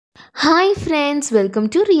Hi friends, welcome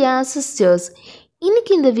to Riya Sisters.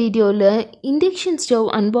 இன்னைக்கு இந்த வீடியோவில் induction stove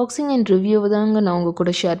unboxing and review தாங்க நான் உங்கள்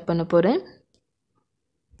கூட ஷேர் பண்ண போகிறேன்.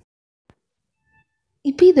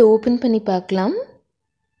 இப்போ இதை ஓப்பன் பண்ணி பார்க்கலாம்.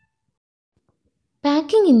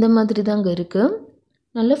 பேக்கிங் இந்த மாதிரி தாங்க இருக்குது.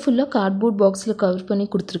 நல்லா ஃபுல்லாக கார்ட்போர்ட் பாக்ஸில் கவர் பண்ணி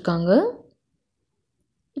கொடுத்துருக்காங்க.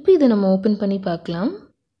 இப்போ இதை நம்ம ஓப்பன் பண்ணி பார்க்கலாம்.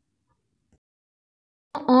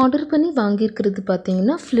 ஆர்டர் பண்ணி வாங்கியிருக்கிறது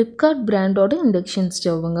பார்த்தீங்கன்னா ஃப்ளிப்கார்ட் பிராண்டோட இண்டக்ஷன்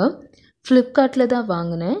ஸ்டவ்வுங்க. ஃப்ளிப்கார்ட்டில் தான்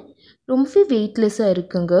வாங்கினேன். ரொம்பவே வெயிட்லெஸ்ஸாக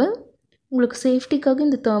இருக்குங்க. உங்களுக்கு சேஃப்டிக்காக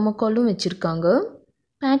இந்த தெர்மோகாலும் வச்சுருக்காங்க.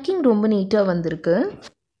 பேக்கிங் ரொம்ப நீட்டாக வந்திருக்கு.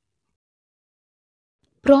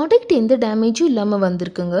 ப்ராடக்ட் எந்த டேமேஜும் இல்லாமல்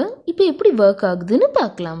வந்திருக்குங்க. இப்போ எப்படி ஒர்க் ஆகுதுன்னு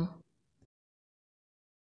பார்க்கலாம்.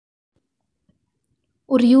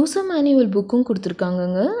 ஒரு யூசர் மேனுவல் புக்கும்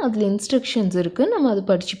கொடுத்துருக்காங்கங்க. அதில் இன்ஸ்ட்ரக்ஷன்ஸ் இருக்குது. நம்ம அதை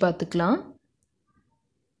படித்து பார்த்துக்கலாம்.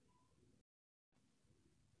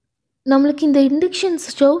 நம்மளுக்கு இந்த இண்டக்ஷன்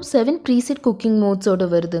ஸ்டவ் 7 ப்ரீசெட் குக்கிங் மோட்ஸோடு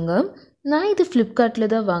வருதுங்க. நான் இது ஃப்ளிப்கார்ட்டில்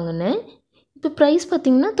தான் வாங்கினேன். இப்போ ப்ரைஸ்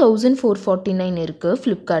பார்த்திங்கன்னா 1449 இருக்குது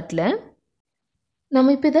ஃப்ளிப்கார்ட்டில்.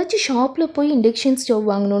 நம்ம இப்போ ஏதாச்சும் ஷாப்பில் போய் இண்டக்ஷன் ஸ்டவ்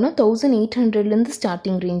வாங்கினோன்னா 1800லேருந்து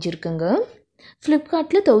ஸ்டார்டிங் ரேஞ்ச் இருக்குங்க.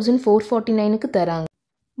 ஃப்ளிப்கார்ட்டில் 1449க்கு தராங்க.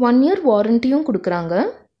 1 இயர் வாரண்ட்டியும் கொடுக்குறாங்க.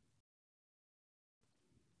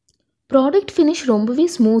 ப்ராடக்ட் ஃபினிஷ் ரொம்பவே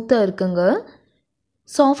ஸ்மூத்தாக இருக்குங்க.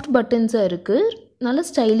 சாஃப்ட் பட்டன்ஸாக இருக்குது. நல்லா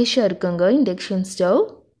ஸ்டைலிஷாக இருக்குங்க இண்டக்ஷன் ஸ்டவ்.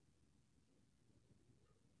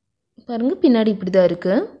 பாருங்கள், பின்னாடி இப்படி தான்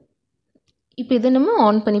இருக்குது. இப்போ இதை நம்ம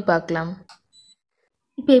ஆன் பண்ணி பார்க்கலாம்.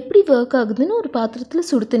 இப்போ எப்படி ஒர்க் ஆகுதுன்னு ஒரு பாத்திரத்தில்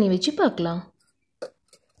சுடு தண்ணி வச்சு பார்க்கலாம்.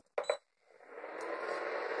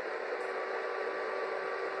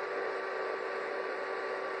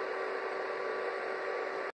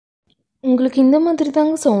 உங்களுக்கு இந்த மாதிரி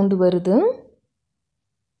தாங்க சவுண்டு வருது.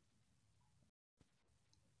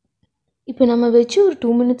 இப்போ நம்ம வச்சு ஒரு 2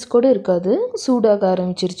 மினிட்ஸ் கூட இருக்காது, சூடாக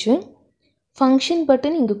ஆரம்பிச்சிருச்சு. ஃபங்க்ஷன்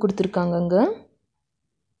பட்டன் இங்கே கொடுத்துருக்காங்கங்க.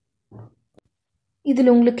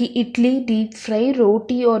 இதில் உங்களுக்கு idli, deep fry,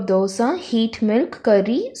 roti R dosa, heat milk,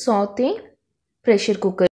 கறி, சாத்தே, ப்ரெஷர்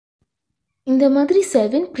குக்கர், இந்த மாதிரி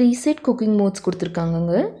 7 ப்ரீசெட் குக்கிங் மோட்ஸ்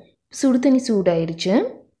கொடுத்துருக்காங்கங்க. சுடு தண்ணி சூடாயிருச்சு.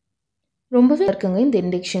 ரொம்பவே இருக்குங்க இந்த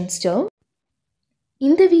இண்டக்ஷன் ஸ்டவ்.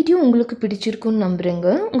 இந்த வீடியோ உங்களுக்கு பிடிச்சிருக்குன்னு நம்புகிறேங்க.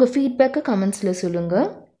 உங்கள் ஃபீட்பேக்கை கமெண்ட்ஸில் சொல்லுங்கள்.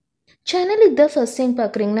 சேனல் இதான் ஃபர்ஸ்ட் டைம்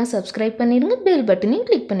பார்க்குறீங்கன்னா சப்ஸ்கிரைப் பண்ணிடுங்க. பெல் பட்டனையும்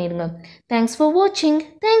கிளிக் பண்ணிடுங்க. தேங்க்ஸ் ஃபார் வாட்சிங்.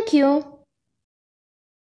 தேங்க்யூ.